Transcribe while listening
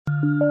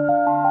Good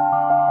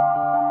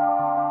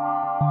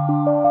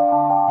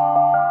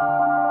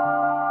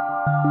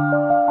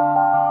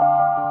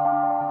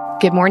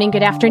morning,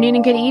 good afternoon,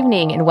 and good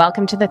evening, and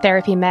welcome to the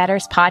Therapy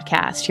Matters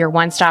podcast, your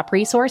one-stop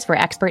resource for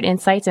expert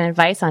insights and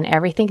advice on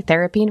everything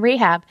therapy and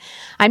rehab.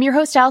 I'm your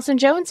host, Allison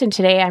Jones, and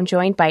today I'm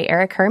joined by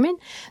Eric Herman,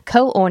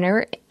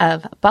 co-owner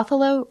of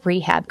Buffalo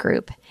Rehab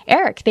Group.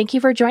 Eric, thank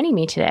you for joining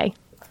me today.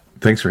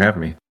 Thanks for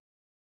having me.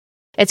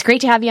 It's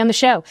great to have you on the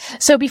show.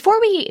 So before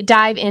we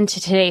dive into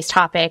today's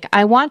topic,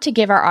 I want to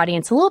give our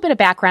audience a little bit of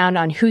background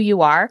on who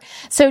you are.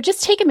 So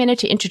just take a minute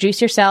to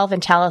introduce yourself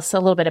and tell us a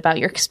little bit about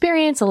your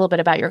experience, a little bit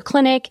about your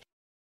clinic.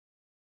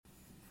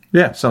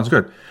 Yeah, sounds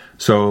good.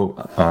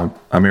 So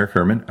I'm Eric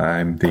Herman.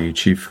 I'm the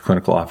Chief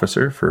Clinical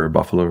Officer for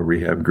Buffalo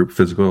Rehab Group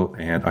Physical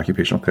and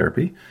Occupational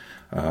Therapy.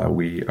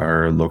 We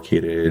are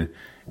located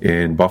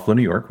in Buffalo,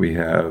 New York. We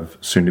have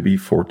soon to be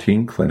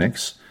 14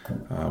 clinics.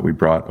 We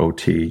brought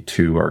OT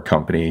to our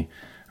company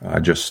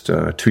just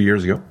 2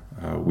 years ago.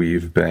 We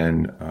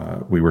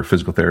were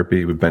physical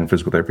therapy. We've been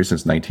physical therapy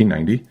since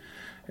 1990.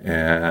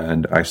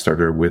 And I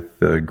started with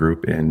the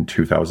group in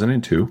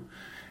 2002.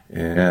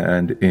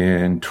 And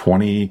in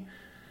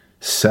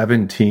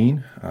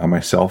 2017,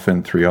 myself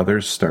and three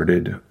others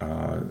started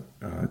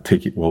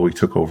we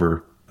took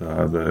over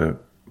the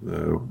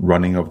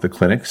running of the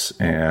clinics,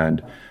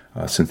 and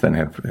since then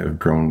have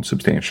grown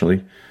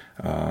substantially.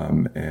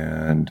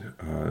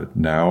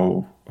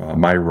 Now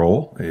my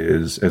role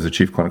is, as a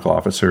chief clinical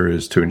officer,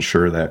 is to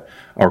ensure that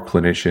our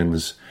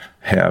clinicians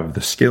have the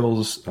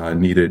skills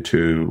needed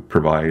to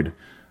provide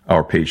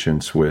our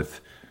patients with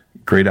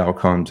great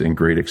outcomes and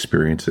great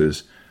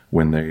experiences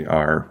when they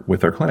are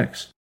with our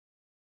clinics.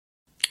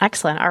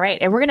 Excellent. All right.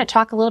 And we're going to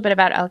talk a little bit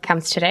about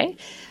outcomes today.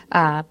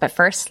 But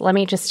first, let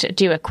me just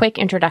do a quick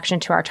introduction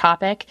to our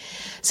topic.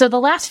 So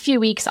the last few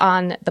weeks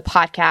on the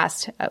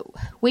podcast,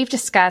 we've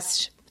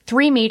discussed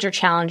three major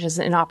challenges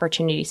and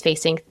opportunities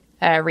facing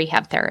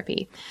rehab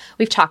therapy.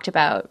 We've talked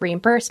about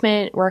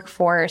reimbursement,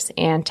 workforce,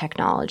 and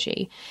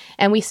technology.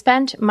 And we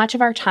spent much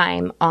of our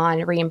time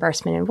on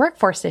reimbursement and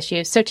workforce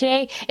issues. So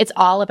today, it's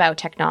all about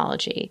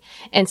technology,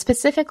 and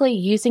specifically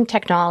using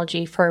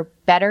technology for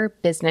better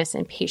business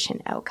and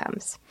patient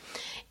outcomes.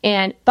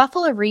 And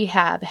Buffalo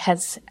Rehab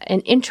has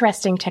an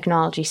interesting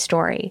technology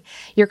story.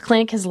 Your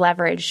clinic has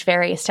leveraged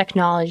various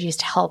technologies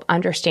to help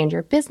understand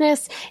your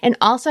business and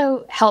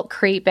also help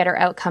create better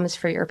outcomes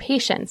for your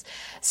patients.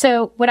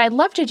 So what I'd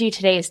love to do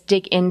today is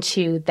dig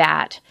into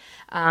that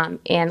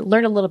and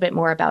learn a little bit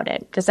more about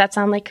it. Does that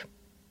sound like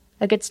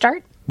a good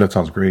start? That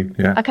sounds great.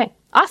 Yeah. Okay.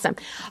 Awesome.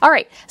 All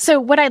right. So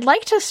what I'd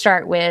like to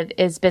start with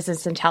is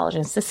business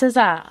intelligence. This is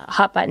a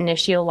hot button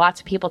issue.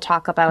 Lots of people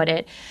talk about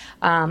it.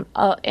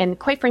 And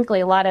quite frankly,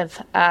 a lot of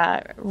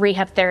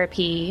rehab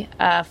therapy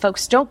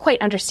folks don't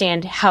quite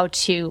understand how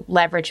to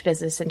leverage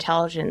business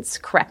intelligence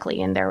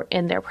correctly in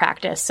their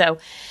practice. So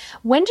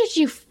when did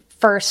you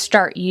first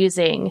start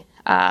using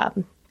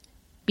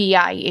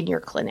BI in your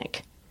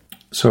clinic?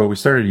 So we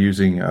started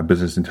using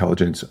business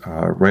intelligence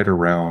right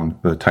around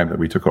the time that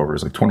we took over. It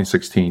was like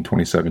 2016,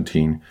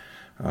 2017.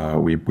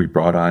 We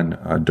brought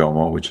on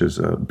Domo, which is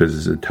a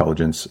business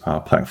intelligence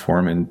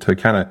platform, and to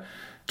kind of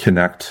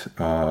connect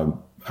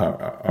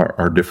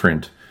our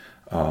different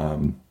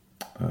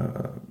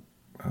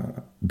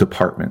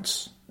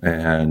departments.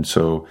 And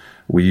so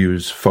we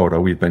use Photo.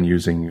 We've been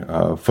using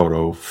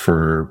Photo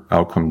for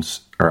our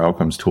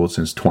outcomes tool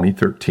since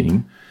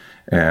 2013,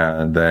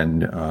 and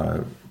then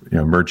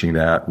merging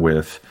that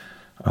with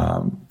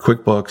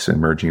QuickBooks and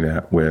merging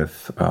that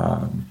with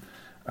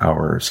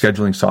our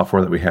scheduling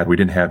software that we had. We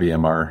didn't have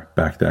EMR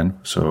back then,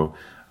 so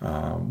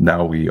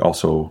now we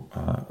also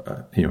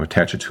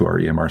attach it to our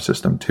EMR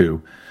system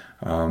too.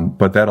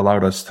 But that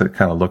allowed us to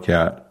kind of look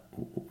at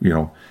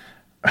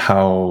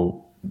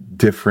how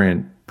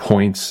different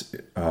points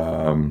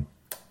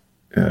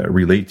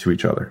relate to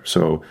each other.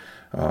 So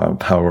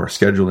how our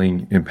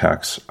scheduling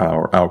impacts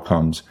our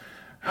outcomes,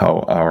 how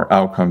our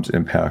outcomes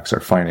impacts our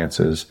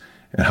finances,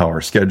 and how our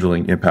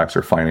scheduling impacts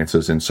our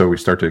finances. And so we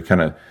start to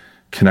kind of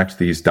connect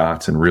these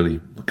dots and really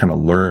kind of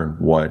learn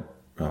what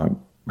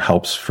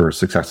helps for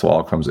successful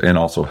outcomes and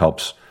also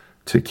helps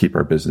to keep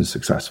our business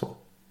successful.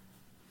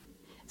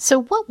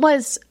 So what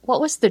was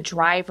the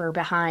driver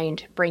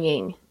behind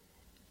bringing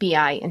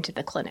BI into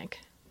the clinic?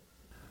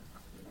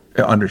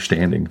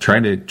 Understanding,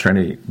 trying to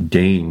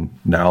gain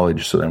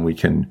knowledge so then we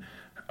can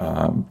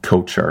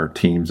coach our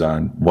teams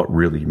on what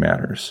really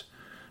matters.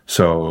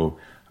 So,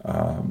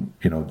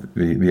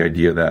 the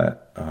idea that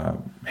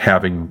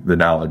having the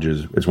knowledge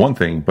is one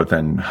thing, but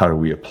then how do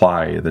we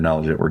apply the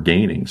knowledge that we're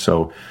gaining?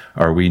 So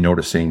are we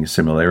noticing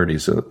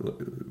similarities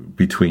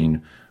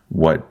between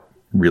what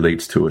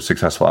relates to a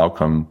successful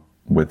outcome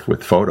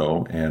with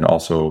Photo and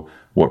also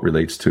what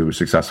relates to a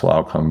successful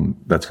outcome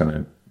that's going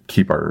to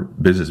keep our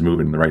business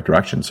moving in the right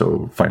direction,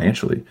 so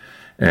financially?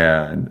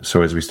 And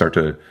so as we start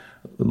to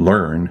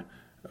learn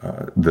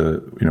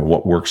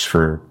what works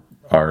for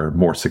our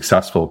more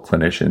successful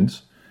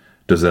clinicians,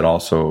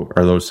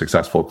 are those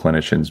successful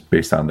clinicians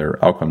based on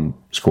their outcome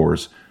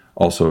scores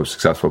also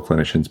successful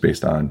clinicians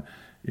based on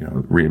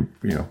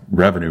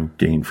revenue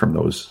gain from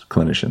those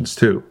clinicians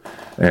too.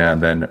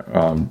 And then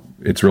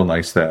it's real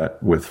nice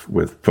that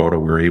with photo,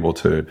 we're able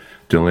to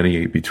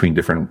delineate between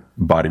different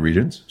body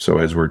regions. So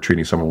as we're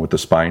treating someone with the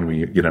spine,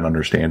 we get an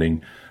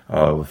understanding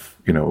of,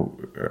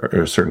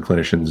 are certain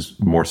clinicians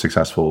more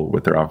successful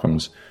with their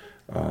outcomes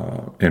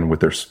and with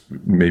their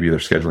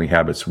scheduling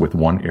habits with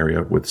one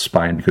area with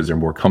spine because they're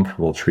more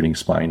comfortable treating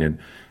spine,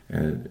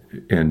 and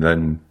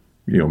then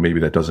maybe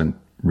that doesn't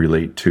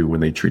relate to when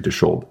they treat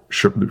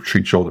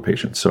shoulder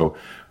patients. So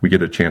we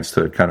get a chance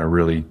to kind of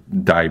really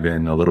dive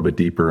in a little bit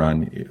deeper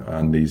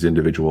on these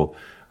individual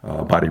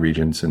body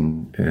regions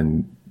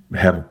and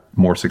have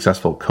more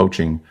successful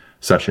coaching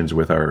sessions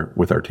with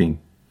our team.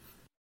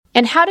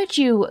 And how did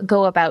you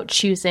go about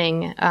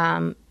choosing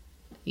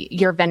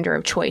your vendor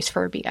of choice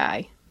for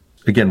BI?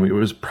 Again, it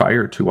was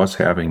prior to us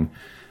having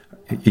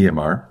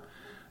EMR.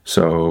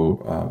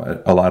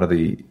 So a lot of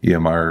the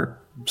EMR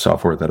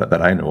software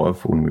that I know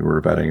of when we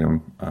were vetting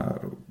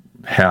them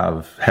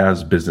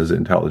has business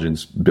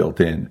intelligence built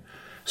in.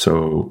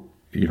 So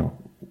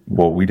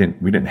we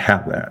didn't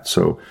have that.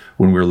 So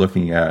when we were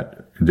looking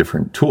at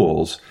different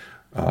tools,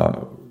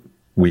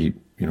 we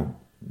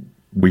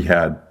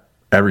had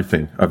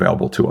everything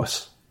available to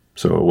us.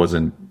 So it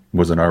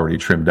wasn't already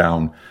trimmed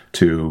down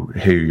to,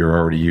 hey, you're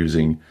already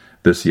using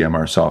this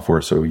EMR software,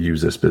 so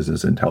use this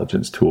business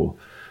intelligence tool.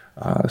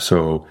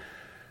 So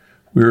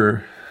we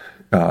were.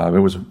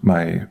 It was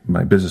my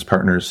business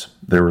partners.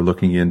 They were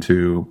looking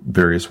into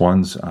various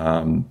ones,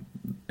 and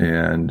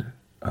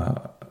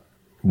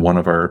one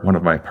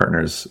of my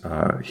partners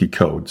he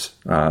codes.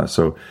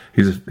 So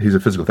he's a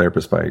physical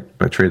therapist by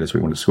trade. That's what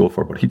he went to school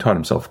for. But he taught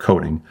himself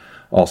coding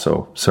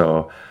also.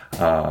 So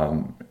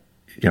I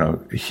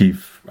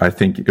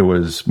think it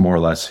was more or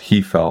less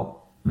he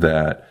felt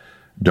that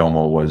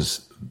Domo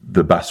was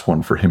the best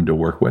one for him to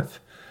work with,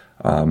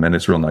 and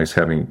it's real nice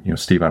having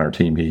Steve on our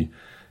team.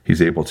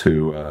 He's able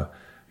to.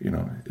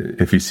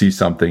 If he sees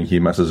something, he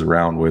messes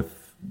around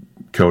with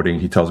coding.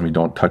 He tells me,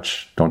 don't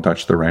touch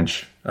the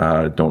wrench,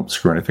 don't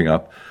screw anything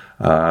up.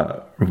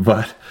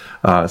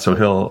 So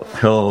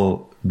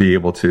he'll be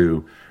able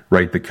to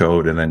write the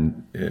code and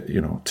then,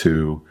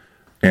 to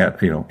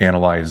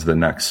analyze the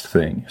next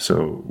thing.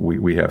 So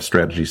we have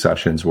strategy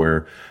sessions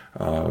where,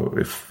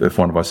 if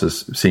one of us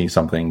is seeing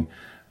something,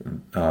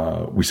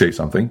 we say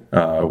something,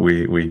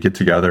 we get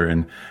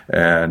together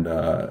and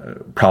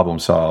problem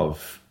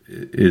solve.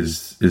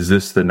 Is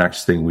this the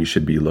next thing we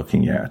should be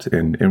looking at?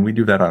 And we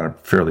do that on a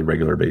fairly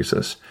regular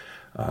basis.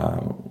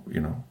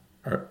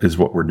 Is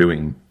what we're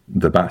doing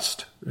the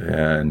best?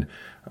 And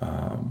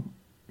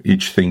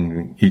each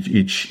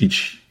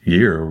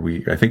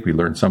year, I think we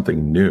learn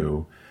something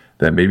new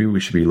that maybe we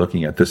should be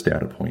looking at this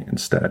data point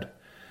instead,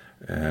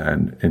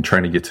 and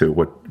trying to get to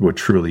what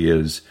truly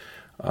is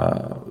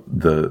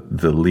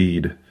the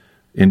lead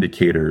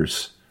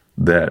indicators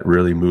that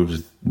really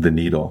moves the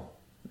needle.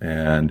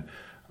 And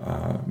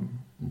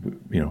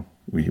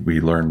we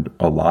learned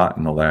a lot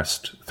in the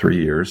last 3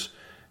 years,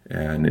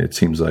 and it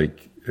seems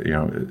like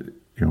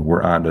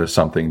we're onto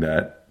something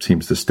that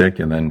seems to stick,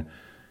 and then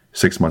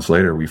 6 months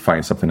later we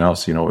find something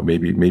else.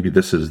 Maybe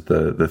this is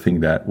the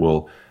thing that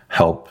will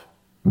help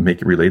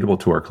make it relatable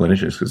to our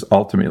clinicians, because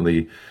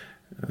ultimately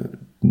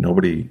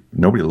nobody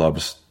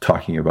loves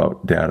talking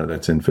about data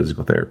that's in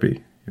physical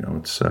therapy.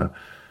 It's a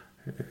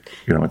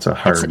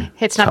hard.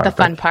 It's not topic.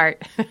 The fun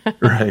part.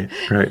 Right.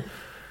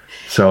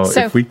 So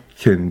if we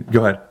can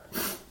go ahead.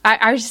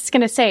 I was just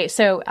going to say,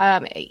 so,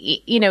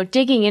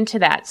 digging into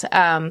that,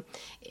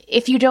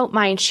 if you don't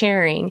mind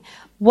sharing,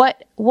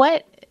 what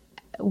was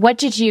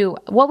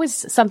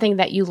something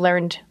that you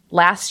learned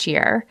last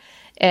year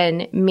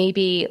and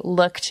maybe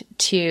looked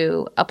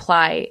to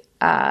apply,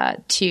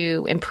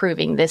 to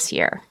improving this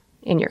year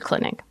in your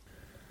clinics?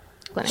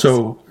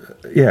 So,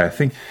 I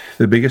think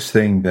the biggest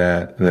thing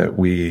that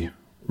we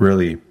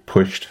really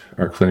pushed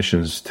our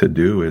clinicians to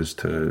do is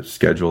to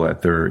schedule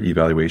at their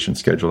evaluation,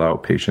 schedule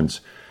out patients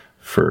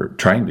for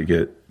trying to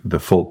get the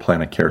full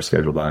plan of care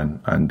scheduled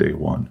on day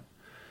one.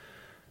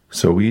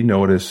 So we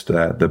noticed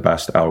that the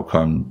best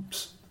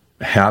outcomes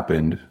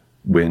happened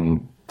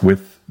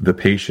with the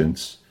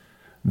patients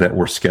that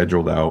were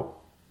scheduled out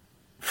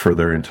for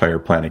their entire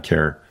plan of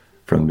care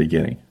from the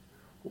beginning.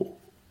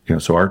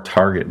 So our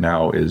target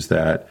now is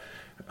that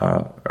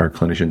our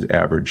clinicians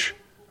average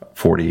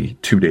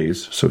 42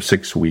 days, so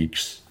 6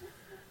 weeks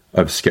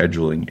of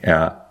scheduling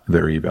at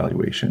their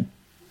evaluation.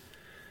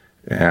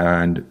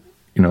 And,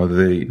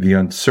 the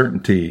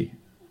uncertainty,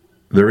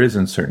 there is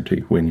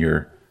uncertainty when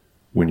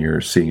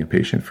you're seeing a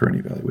patient for an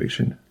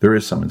evaluation. There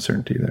is some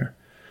uncertainty there.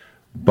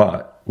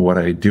 But what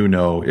I do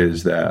know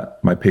is that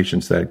my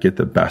patients that get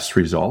the best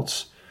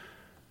results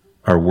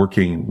are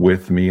working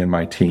with me and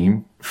my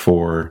team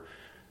for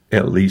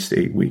at least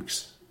 8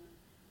 weeks.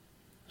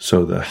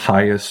 So the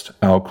highest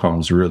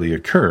outcomes really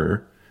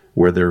occur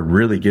where they're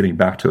really getting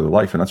back to their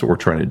life. And that's what we're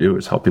trying to do,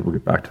 is help people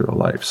get back to their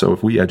life. So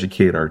if we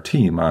educate our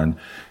team on,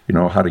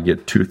 how to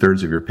get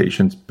 2/3 of your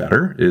patients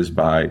better, is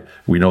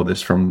we know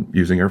this from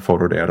using our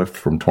photo data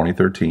from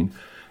 2013,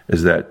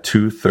 is that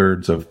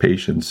 2/3 of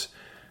patients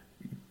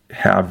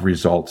have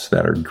results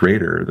that are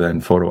greater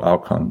than photo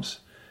outcomes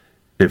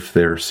if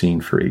they're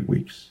seen for 8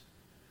 weeks.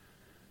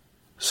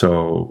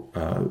 So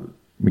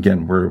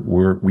again,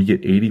 we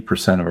get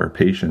 80% of our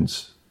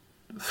patients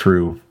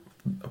through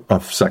a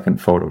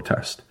second photo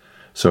test.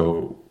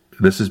 So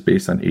this is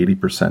based on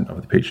 80%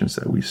 of the patients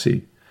that we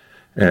see.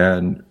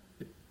 And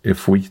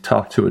if we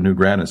talk to a new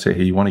grad and say,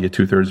 hey, you want to get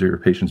 2/3 of your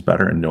patients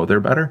better and know they're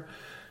better,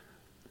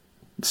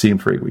 see them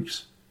for 8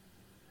 weeks.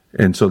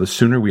 And so the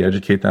sooner we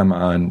educate them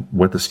on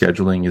what the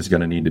scheduling is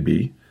going to need to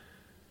be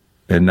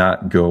and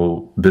not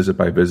go visit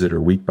by visit or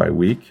week by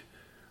week,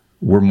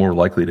 we're more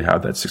likely to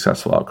have that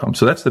successful outcome.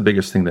 So that's the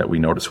biggest thing that we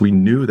noticed. We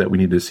knew that we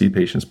needed to see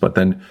patients, but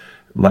then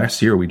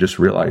last year we just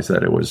realized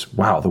that it was,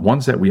 wow, the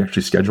ones that we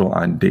actually schedule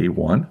on day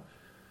one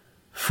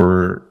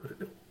for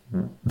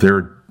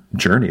their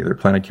journey, their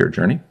plan of care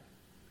journey,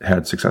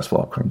 had successful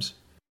outcomes.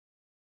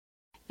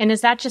 And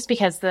is that just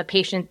because the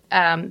patient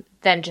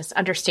then just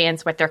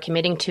understands what they're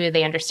committing to?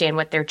 They understand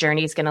what their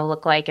journey is going to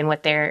look like and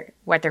what they're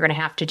going to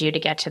have to do to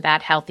get to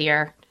that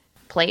healthier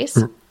place?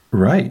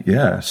 Right.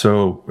 Yeah.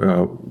 So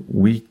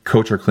we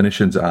coach our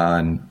clinicians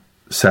on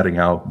setting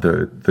out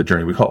the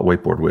journey. We call it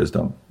whiteboard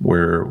wisdom,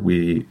 where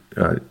we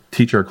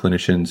teach our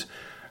clinicians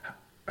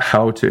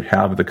how to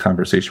have the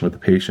conversation with the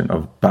patient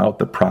about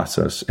the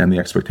process and the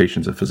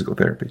expectations of physical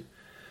therapy.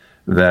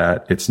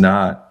 That it's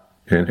not,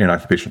 in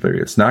occupational therapy,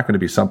 it's not going to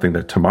be something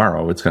that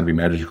tomorrow it's going to be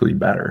magically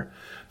better.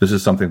 This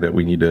is something that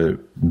we need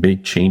to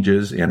make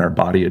changes, and our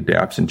body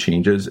adapts and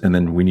changes, and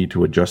then we need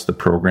to adjust the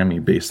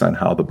programming based on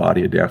how the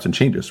body adapts and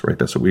changes, right?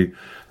 That's what we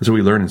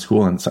learn in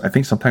school, and I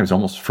think sometimes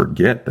almost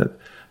forget that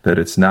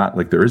it's not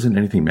like there isn't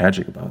anything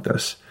magic about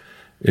this.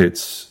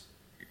 It's,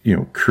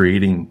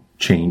 creating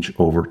change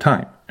over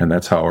time, and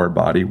that's how our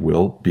body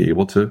will be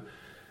able to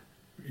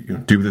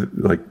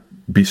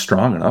be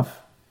strong enough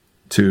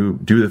to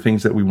do the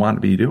things that we want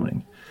to be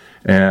doing.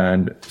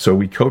 And so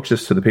we coach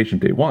this to the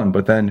patient day one,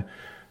 but then,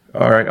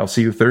 all right, I'll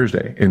see you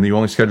Thursday, and you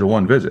only schedule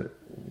one visit.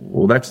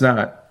 Well,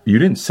 you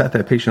didn't set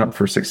that patient up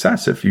for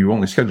success if you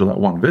only schedule that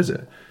one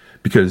visit,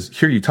 because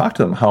here you talk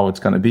to them how it's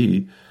going to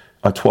be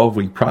a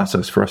 12-week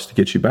process for us to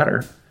get you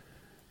better.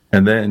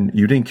 And then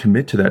you didn't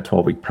commit to that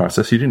 12-week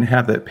process. You didn't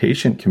have that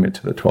patient commit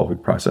to the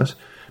 12-week process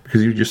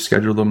because you just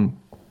scheduled them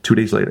 2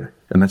 days later,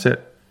 and that's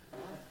it.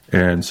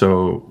 And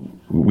so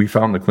we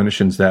found the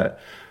clinicians that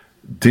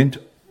didn't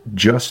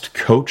just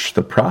coach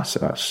the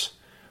process,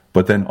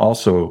 but then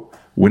also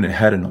went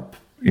ahead and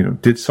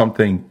did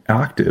something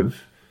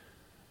active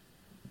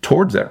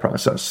towards that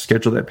process,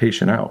 scheduled that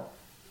patient out,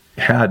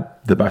 had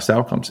the best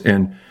outcomes.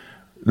 And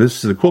this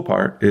is the cool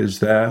part, is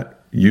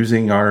that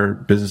using our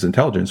business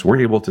intelligence,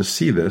 we're able to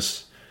see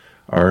this.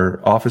 Our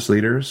office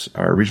leaders,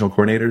 our regional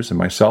coordinators, and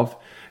myself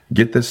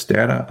get this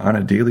data on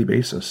a daily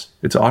basis.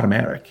 It's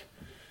automatic.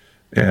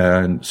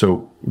 And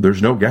so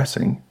there's no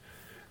guessing.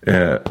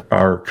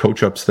 Our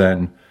coach ups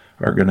then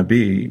are going to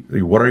be,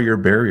 what are your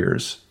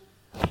barriers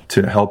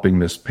to helping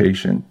this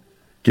patient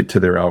get to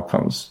their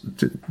outcomes,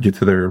 to get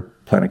to their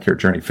plan of care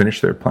journey, finish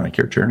their plan of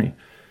care journey?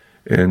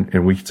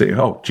 And we can say,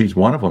 oh, geez,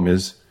 one of them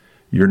is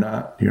you're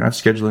not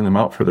scheduling them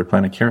out for their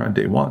plan of care on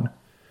day one.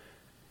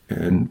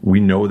 And we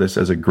know this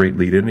as a great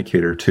lead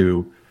indicator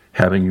to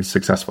having a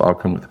successful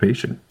outcome with the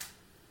patient.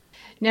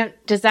 Now,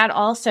 does that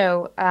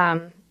also,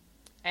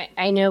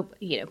 I know,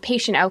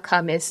 patient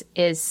outcome is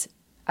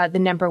the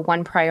number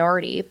one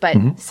priority, but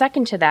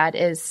second to that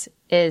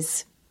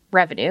is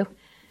revenue,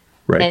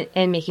 right?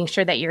 And making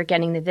sure that you're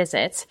getting the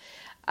visits.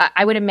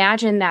 I would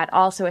imagine that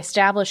also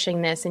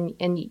establishing this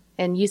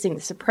and using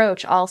this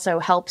approach also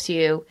helps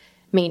you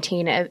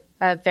maintain a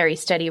very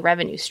steady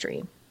revenue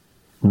stream.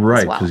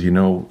 Right, because you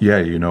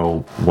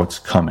know what's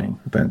coming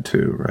then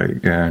too,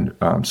 right? And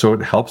so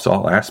it helps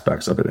all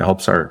aspects of it. It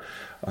helps our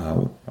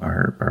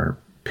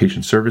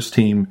patient service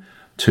team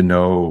to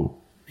know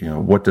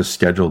what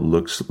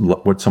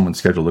someone's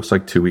schedule looks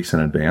like 2 weeks in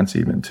advance,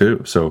 even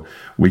too. So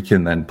we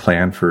can then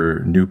plan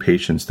for new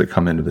patients that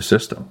come into the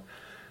system.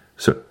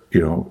 So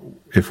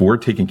if we're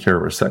taking care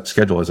of our set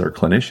schedule as our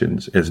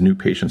clinicians, as new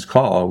patients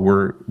call,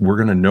 we're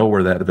going to know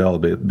where that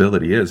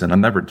availability is, and I'm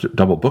never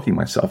double booking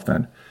myself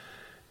then.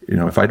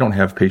 If I don't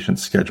have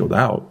patients scheduled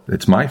out,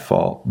 it's my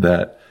fault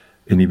that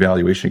an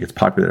evaluation gets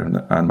populated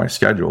on my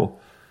schedule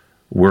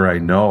where I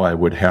know I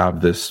would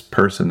have this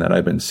person that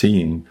I've been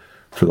seeing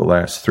for the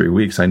last 3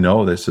 weeks. I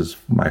know this is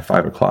my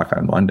 5 o'clock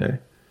on Monday.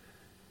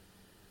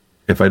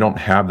 If I don't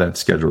have that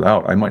scheduled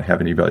out, I might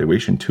have an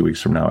evaluation 2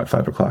 weeks from now at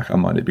 5 o'clock on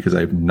Monday because I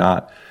have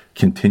not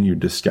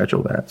continued to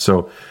schedule that.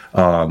 So,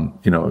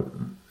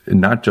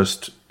 not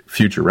just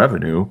future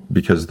revenue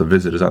because the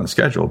visit is on the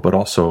schedule, but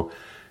also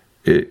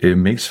it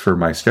makes for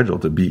my schedule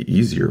to be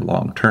easier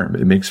long term.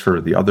 It makes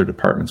for the other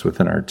departments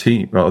within our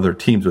team, or other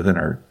teams within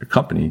our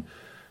company,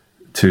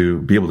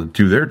 to be able to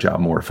do their job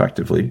more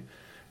effectively.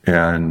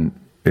 And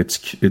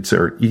it's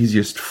our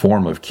easiest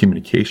form of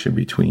communication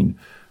between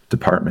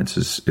departments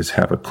is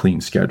have a clean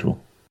schedule.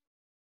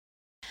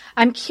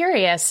 I'm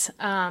curious,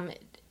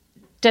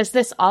 does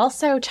this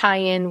also tie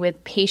in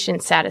with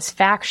patient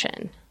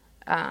satisfaction?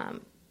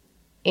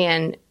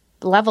 and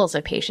levels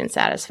of patient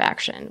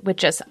satisfaction with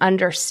just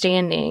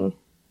understanding.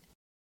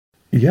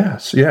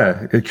 Yes,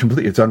 yeah,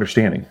 it's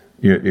understanding.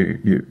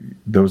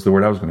 That was the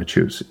word I was going to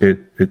choose.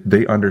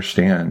 They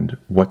understand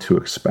what to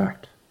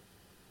expect.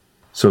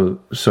 So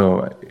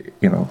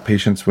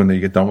patients, when they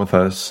get done with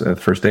us at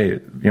the first day,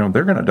 they're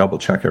going to double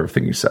check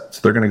everything you said.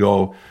 So they're going to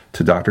go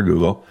to Dr.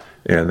 Google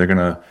and they're going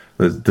to,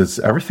 does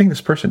everything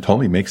this person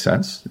told me make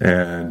sense?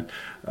 And,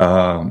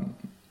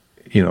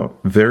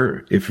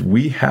 if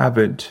we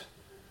haven't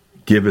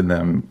given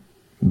them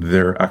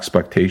their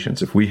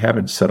expectations, if we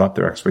haven't set up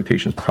their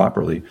expectations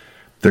properly,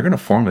 they're going to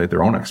formulate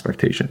their own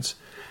expectations.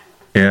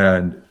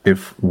 And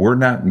if we're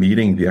not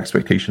meeting the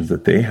expectations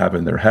that they have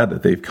in their head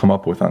that they've come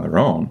up with on their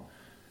own,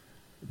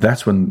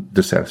 that's when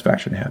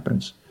dissatisfaction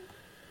happens.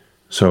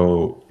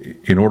 So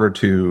in order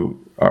to,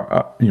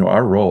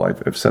 our role,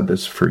 I've said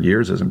this for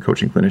years as I'm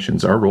coaching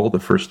clinicians, our role the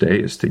first day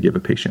is to give a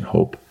patient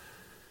hope.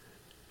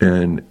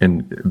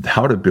 And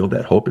how to build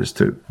that hope is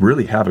to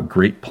really have a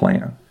great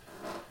plan.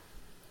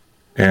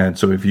 And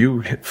so if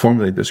you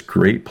formulate this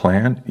great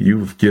plan,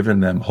 you've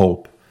given them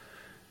hope.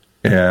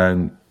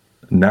 And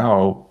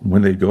now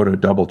when they go to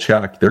double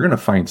check, they're going to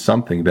find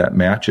something that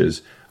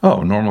matches,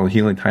 normal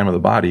healing time of the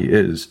body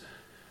is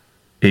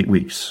 8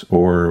 weeks,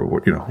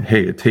 or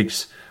hey, it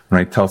takes,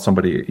 when I tell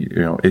somebody,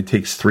 it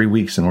takes 3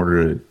 weeks in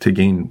order to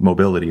gain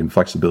mobility and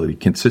flexibility,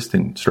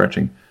 consistent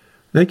stretching,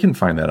 they can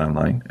find that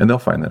online, and they'll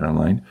find that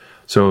online.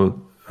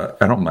 So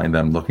I don't mind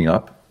them looking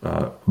up,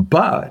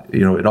 but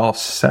it all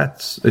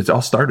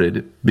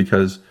started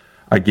because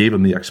I gave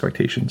them the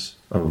expectations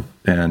of,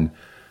 and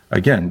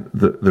again,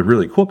 the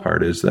really cool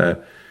part is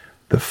that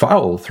the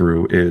follow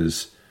through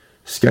is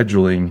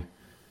scheduling,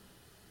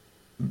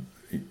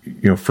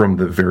 from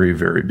the very,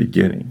 very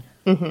beginning.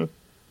 Mm-hmm.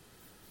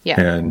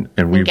 Yeah. And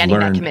we've getting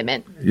learned that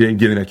commitment. Yeah,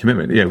 getting that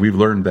commitment. Yeah. We've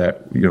learned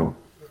that,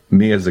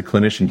 me as a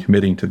clinician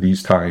committing to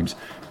these times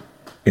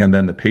and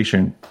then the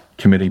patient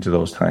committing to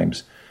those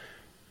times,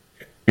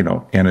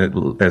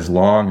 and as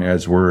long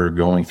as we're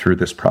going through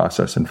this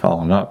process and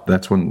following up,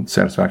 that's when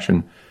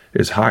satisfaction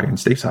is high and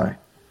stays high.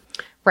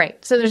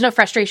 Right. So there's no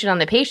frustration on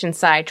the patient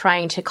side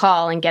trying to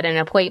call and get an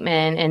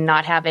appointment and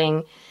not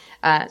having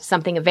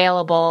something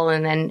available,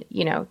 and then,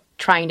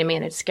 trying to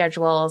manage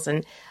schedules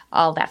and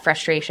all that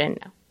frustration.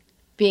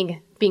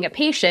 Being a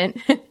patient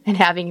and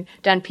having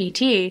done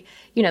PT,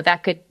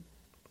 that could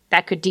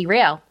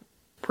derail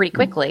pretty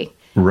quickly.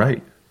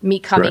 Right. Me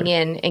coming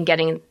in and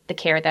getting the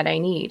care that I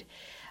need.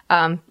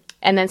 And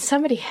then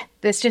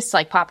this just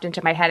popped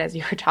into my head as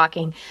you were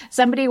talking.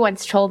 Somebody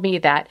once told me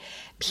that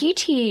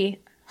PT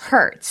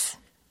hurts.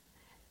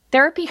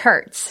 Therapy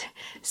hurts.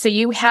 So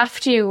you have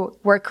to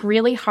work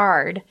really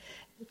hard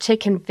to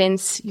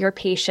convince your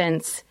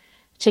patients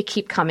to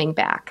keep coming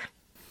back.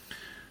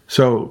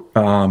 So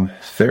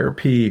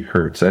therapy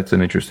hurts. That's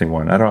an interesting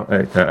one. As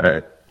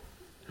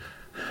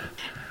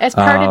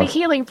part of the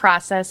healing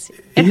process,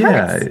 it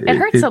hurts. It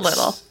hurts a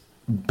little.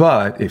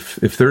 But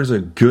if there's a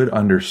good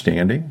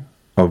understanding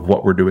of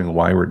what we're doing,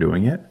 why we're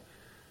doing it,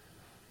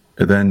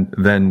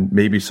 then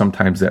maybe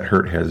sometimes that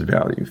hurt has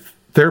value.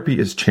 Therapy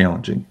is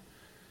challenging,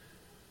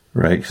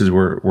 right? Because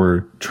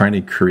we're trying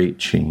to create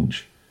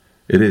change.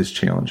 It is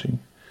challenging,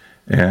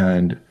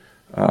 and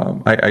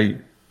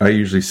I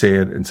usually say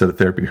it instead of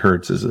therapy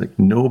hurts is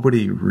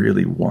nobody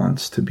really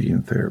wants to be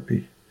in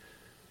therapy,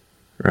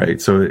 right?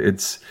 So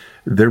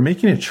they're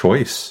making a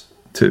choice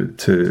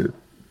to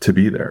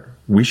be there.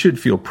 We should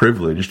feel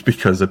privileged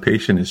because a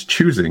patient is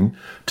choosing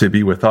to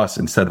be with us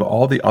instead of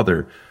all the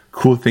other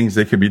cool things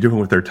they could be doing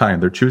with their time.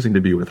 They're choosing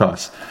to be with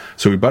us.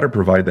 So we better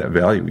provide that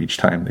value each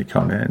time they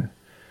come in.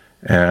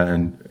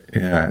 And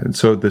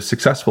so the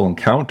successful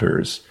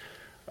encounters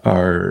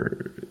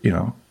are,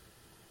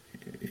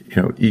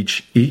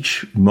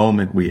 each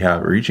moment we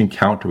have or each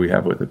encounter we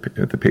have with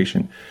the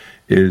patient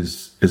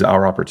is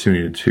our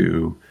opportunity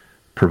to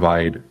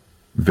provide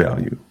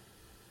value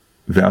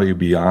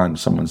beyond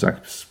someone's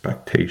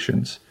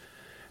expectations.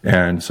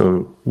 And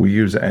so we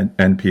use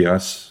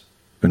NPS,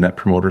 the Net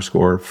Promoter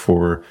Score,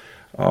 for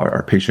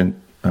our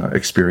patient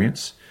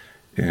experience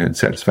and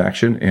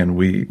satisfaction. And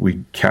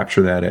we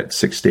capture that at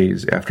 6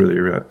 days after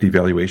the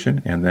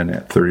evaluation and then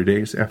at 30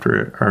 days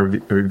after our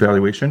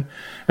evaluation.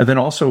 And then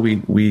also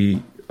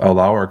we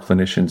allow our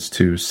clinicians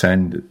to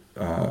send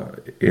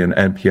an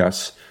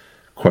NPS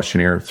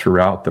questionnaire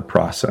throughout the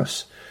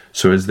process.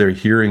 So as they're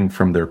hearing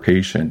from their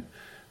patient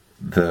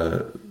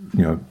that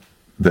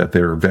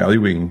they're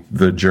valuing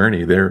the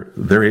journey,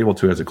 they're able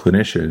to, as a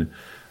clinician,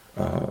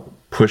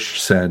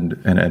 send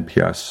an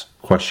NPS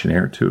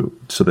questionnaire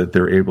so that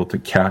they're able to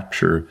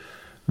capture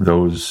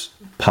those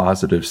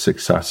positive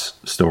success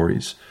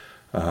stories.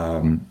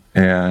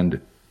 And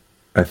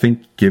I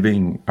think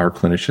giving our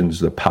clinicians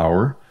the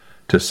power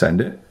to send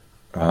it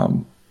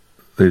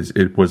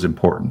it was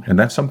important, and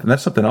that's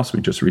something else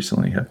we just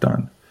recently have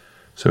done.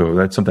 So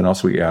that's something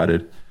else we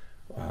added.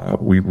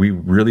 We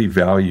really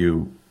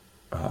value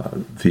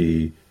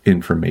the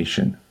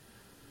information,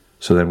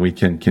 so that we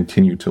can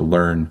continue to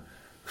learn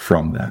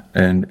from that.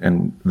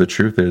 And the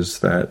truth is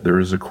that there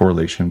is a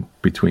correlation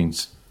between,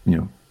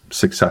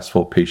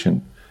 successful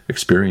patient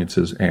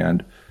experiences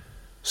and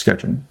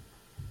scheduling.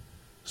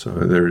 So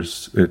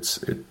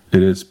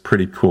it is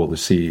pretty cool to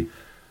see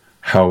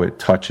how it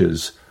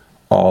touches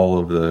all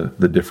of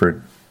the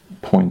different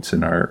points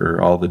or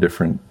all the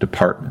different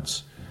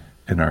departments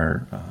in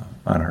on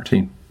our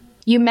team.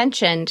 You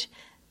mentioned,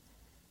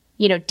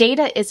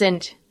 data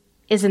isn't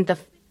a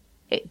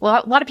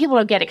lot of people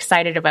don't get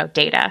excited about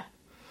data.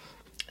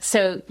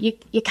 So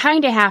you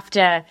kind of have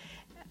to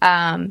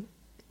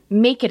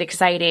make it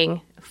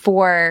exciting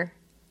for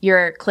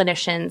your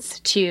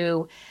clinicians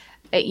to,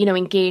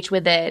 engage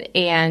with it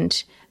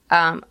and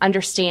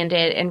understand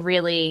it and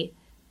really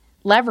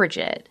leverage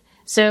it.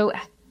 So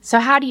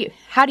how do you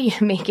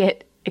make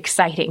it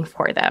exciting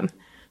for them?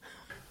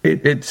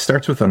 It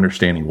starts with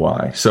understanding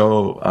why.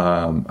 So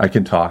I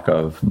can talk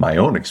of my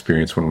own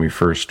experience when we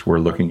first were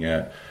looking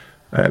at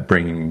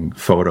bringing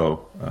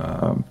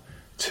photo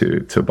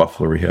to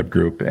Buffalo Rehab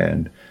Group,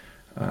 and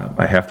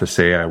I have to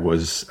say I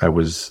was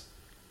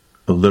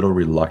a little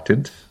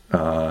reluctant,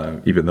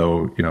 even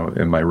though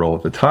in my role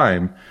at the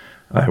time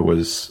I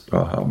was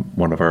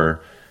one of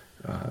our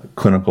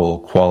clinical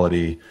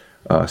quality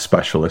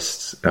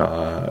specialists.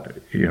 Not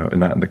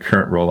in the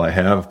current role I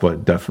have,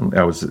 but definitely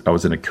I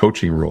was in a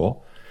coaching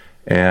role,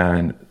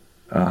 and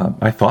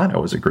I thought I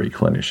was a great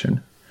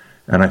clinician.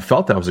 And I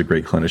felt I was a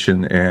great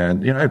clinician,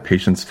 and I had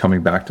patients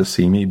coming back to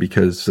see me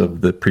because of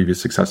the previous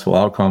successful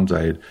outcomes.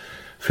 I had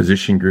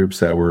physician groups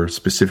that were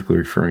specifically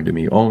referring to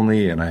me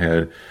only, and I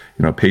had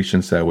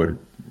patients that would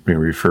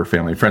refer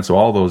family and friends. So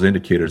all those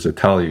indicators that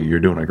tell you you're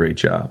doing a great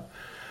job.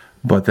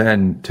 But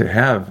then to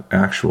have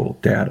actual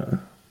data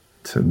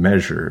to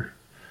measure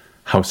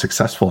how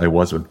successful I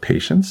was with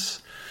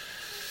patients,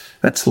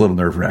 that's a little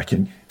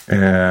nerve-wracking.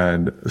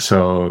 And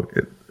so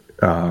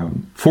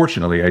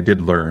fortunately, I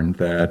did learn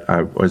that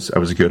I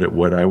was good at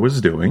what I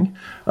was doing,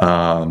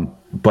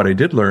 but I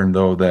did learn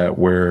though that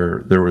where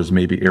there was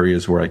maybe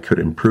areas where I could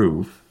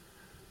improve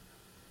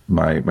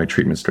my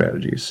treatment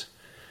strategies,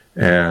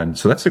 and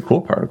so that's the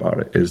cool part about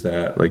it is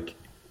that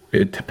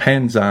it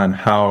depends on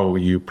how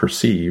you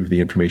perceive the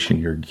information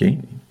you're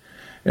gaining,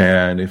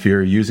 and if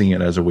you're using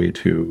it as a way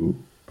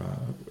to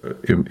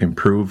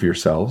improve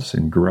yourselves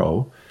and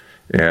grow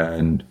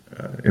and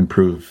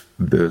improve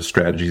the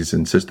strategies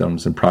and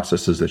systems and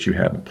processes that you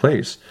have in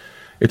place,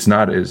 it's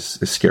not as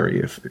scary.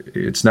 If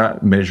it's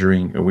not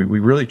measuring, we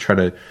really try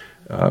to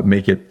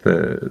make it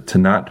to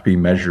not be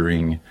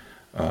measuring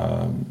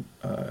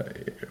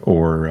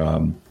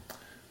or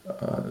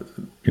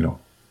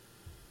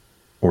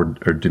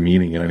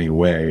demeaning in any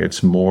way.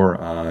 It's more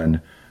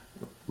on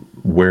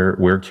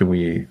where can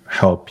we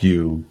help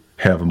you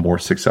have more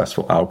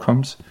successful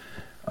outcomes.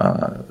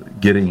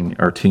 Getting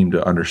our team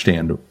to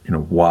understand,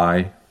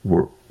 why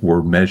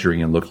we're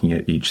measuring and looking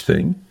at each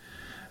thing.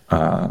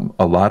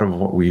 A lot of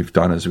what we've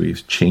done is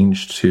we've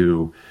changed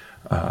to,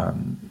 for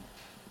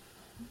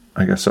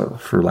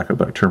lack of a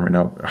better term right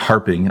now,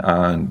 harping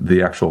on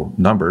the actual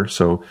number.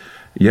 So,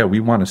 yeah, we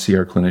want to see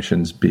our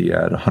clinicians be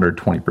at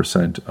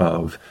 120%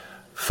 of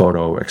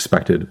photo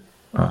expected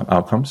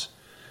outcomes.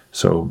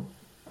 So,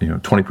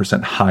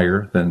 20%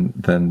 higher than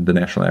the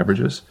national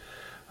averages.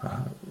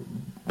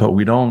 But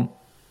we don't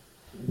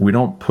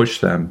push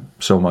them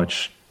so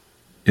much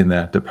in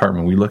that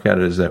department. We look at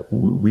it as that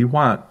we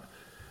want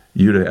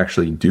you to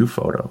actually do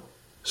photo.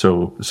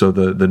 So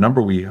the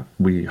number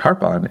we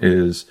harp on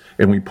is,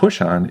 and we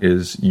push on,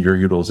 is your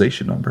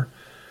utilization number.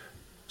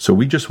 So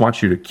we just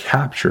want you to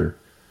capture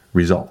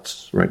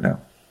results right now.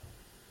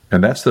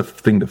 And that's the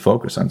thing to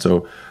focus on.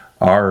 So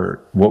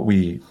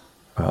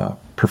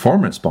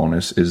performance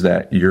bonus is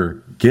that you're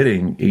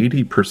getting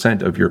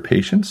 80% of your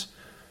patients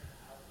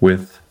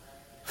with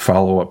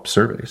follow-up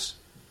surveys,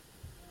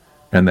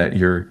 and that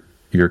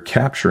you're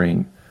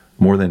capturing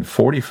more than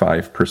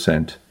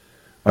 45%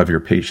 of your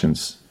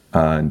patients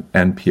on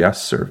NPS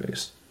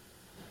surveys.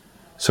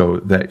 So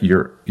that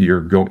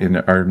you're going in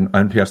our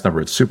NPS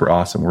number, it's super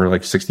awesome. We're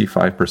like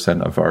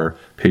 65% of our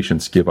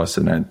patients give us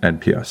an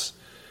NPS,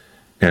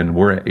 and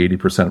we're at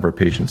 80% of our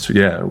patients. So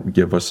yeah,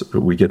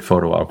 we get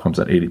photo outcomes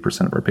at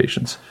 80% of our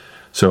patients.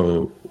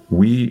 So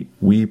we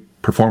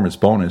performance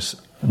bonus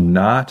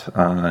not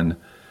on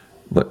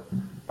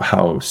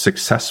how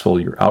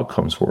successful your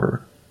outcomes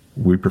were.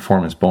 We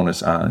performance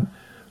bonus on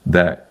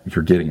that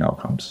you're getting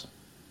outcomes.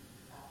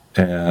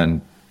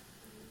 And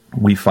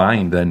we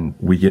find then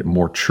we get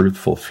more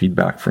truthful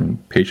feedback from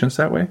patients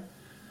that way.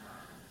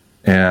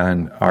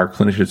 And our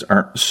clinicians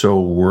aren't so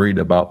worried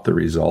about the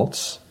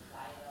results,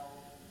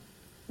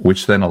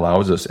 which then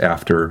allows us,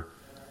 after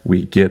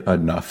we get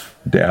enough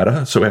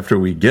data. So after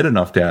we get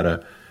enough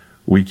data,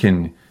 we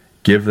can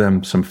give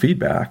them some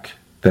feedback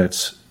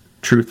that's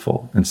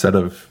truthful instead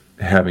of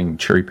having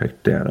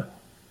cherry-picked data,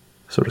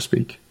 so to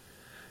speak.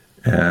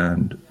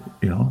 And,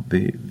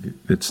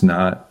 it's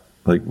not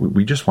like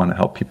we just want to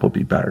help people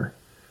be better.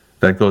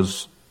 That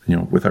goes,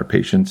 with our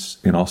patients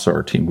and also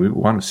our team. We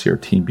want to see our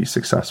team be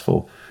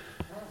successful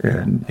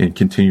and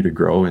continue to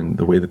grow in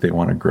the way that they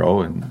want to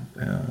grow, and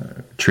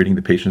treating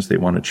the patients they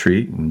want to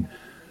treat, and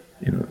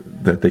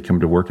that they come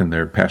to work and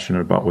they're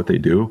passionate about what they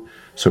do.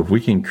 So if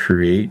we can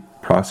create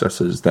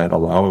processes that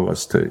allow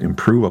us to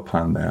improve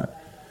upon that,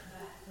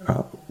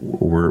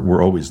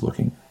 we're always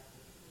looking.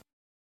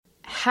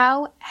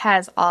 How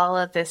has all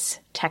of this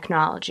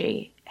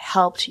technology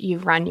helped you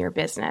run your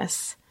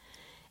business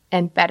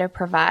and better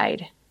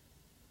provide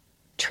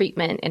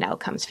treatment and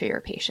outcomes for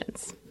your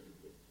patients?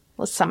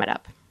 Let's sum it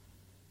up.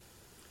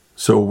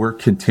 So we're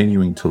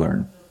continuing to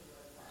learn,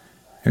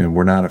 and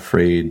we're not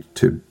afraid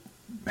to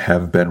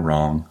have been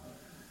wrong.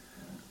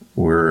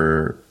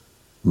 We're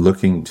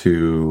looking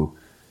to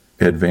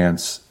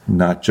advance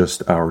not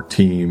just our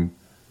team,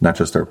 not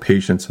just our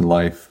patients in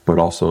life, but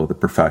also the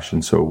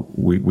profession. So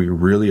we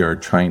really are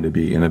trying to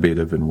be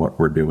innovative in what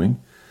we're doing,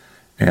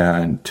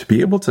 and to be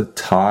able to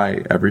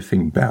tie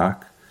everything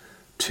back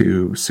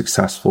to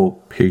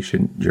successful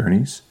patient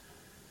journeys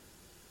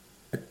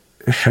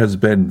has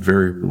been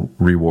very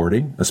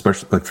rewarding,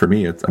 especially like for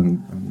me.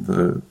 I'm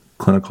the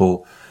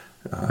clinical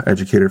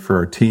educator for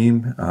our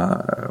team.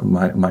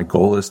 My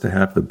goal is to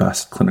have the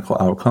best clinical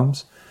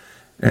outcomes,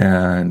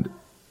 and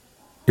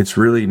it's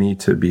really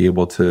neat to be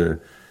able to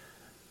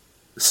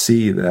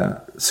see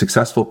that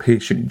successful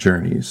patient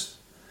journeys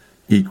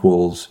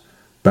equals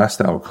best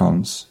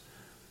outcomes,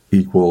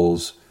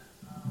 equals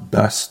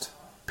best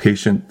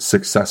patient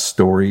success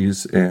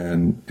stories,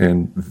 and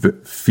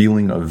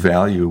feeling of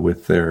value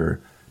with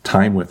their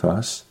time with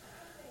us,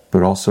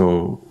 but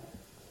also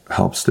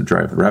helps to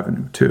drive the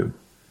revenue too.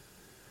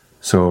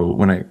 So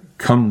when it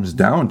comes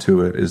down to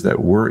it, is that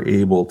we're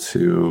able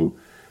to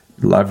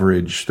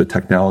leverage the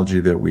technology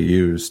that we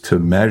use to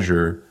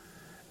measure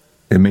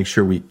and make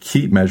sure we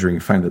keep measuring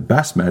and find the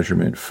best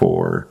measurement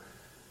for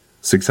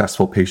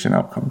successful patient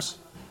outcomes.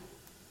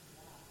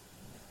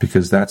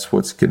 Because that's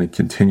what's going to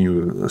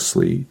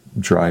continuously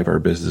drive our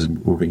business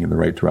moving in the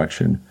right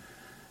direction.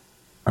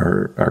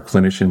 Our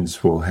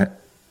clinicians will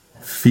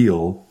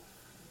feel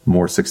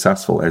more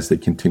successful as they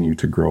continue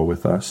to grow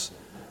with us,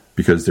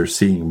 because they're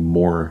seeing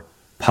more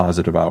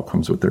positive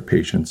outcomes with their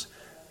patients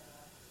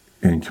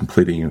and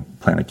completing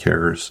plan of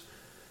cares.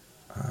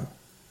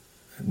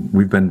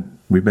 We've been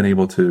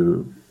able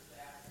to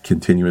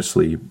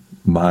continuously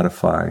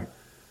modify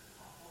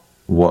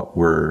what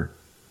we're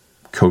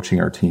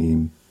coaching our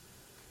team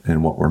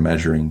and what we're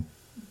measuring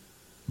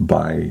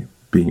by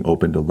being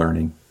open to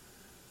learning.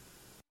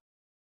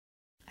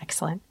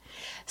 Excellent.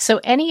 So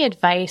any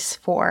advice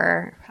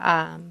for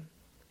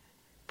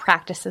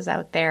practices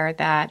out there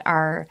that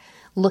are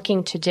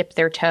looking to dip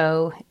their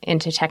toe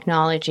into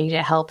technology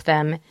to help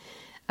them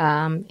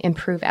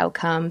improve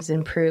outcomes,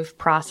 improve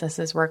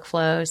processes,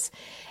 workflows?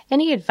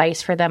 Any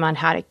advice for them on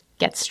how to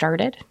get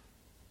started?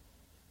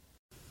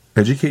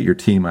 Educate your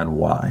team on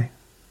why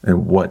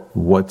and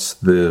what's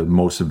the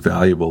most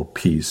valuable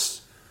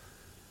piece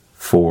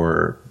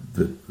for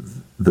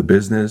the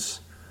business,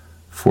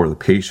 for the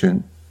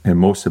patient, and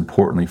most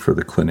importantly for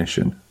the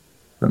clinician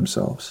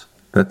themselves.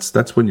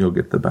 That's when you'll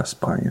get the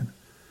best buy-in.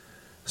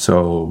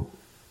 So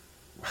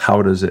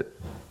how does it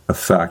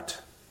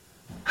affect,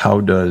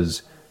 how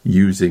does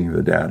using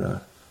the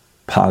data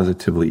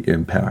positively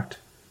impact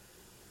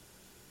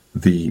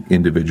the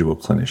individual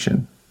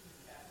clinician?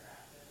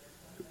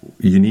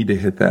 You need to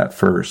hit that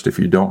first. If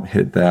you don't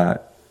hit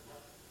that,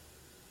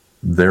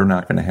 they're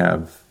not going to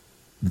have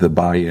the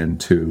buy-in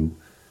to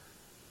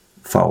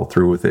follow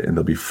through with it, and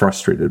they'll be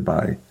frustrated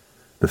by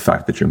the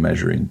fact that you're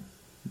measuring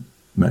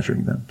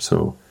them.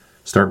 So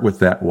start with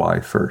that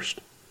why first.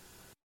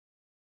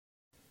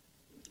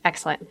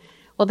 Excellent.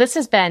 Well, this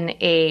has been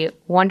a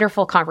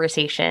wonderful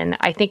conversation.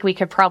 I think we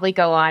could probably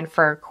go on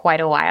for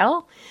quite a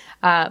while,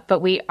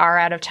 but we are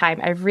out of time.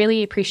 I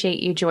really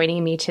appreciate you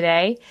joining me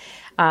today.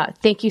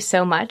 Thank you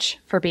so much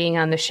for being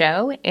on the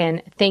show.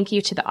 And thank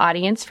you to the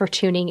audience for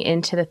tuning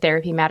into the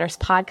Therapy Matters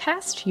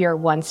podcast, your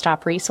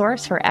one-stop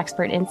resource for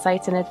expert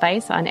insights and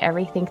advice on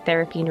everything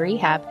therapy and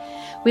rehab.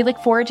 We look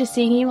forward to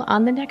seeing you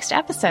on the next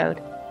episode.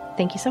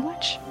 Thank you so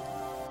much.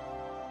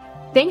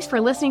 Thanks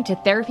for listening to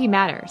Therapy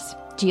Matters.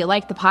 Do you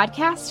like the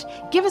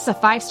podcast? Give us a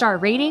 5-star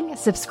rating,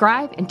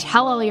 subscribe, and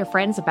tell all your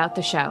friends about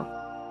the show.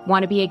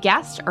 Want to be a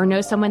guest or know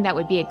someone that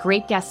would be a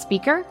great guest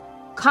speaker?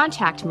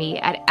 Contact me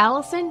at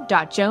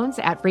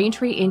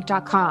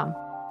allison.jones@raintreeinc.com.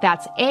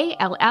 That's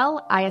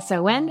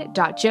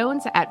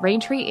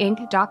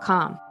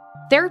allison.jones@raintreeinc.com.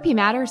 Therapy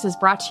Matters is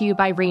brought to you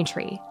by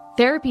Raintree,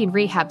 therapy and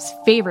rehab's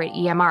favorite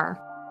EMR.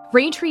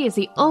 Raintree is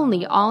the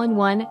only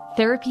all-in-one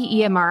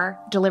therapy EMR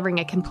delivering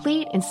a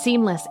complete and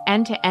seamless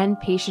end-to-end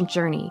patient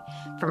journey,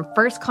 from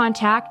first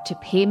contact to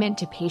payment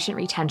to patient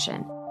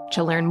retention.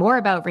 To learn more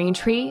about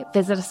Raintree,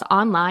 visit us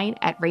online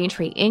at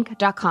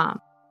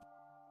raintreeinc.com.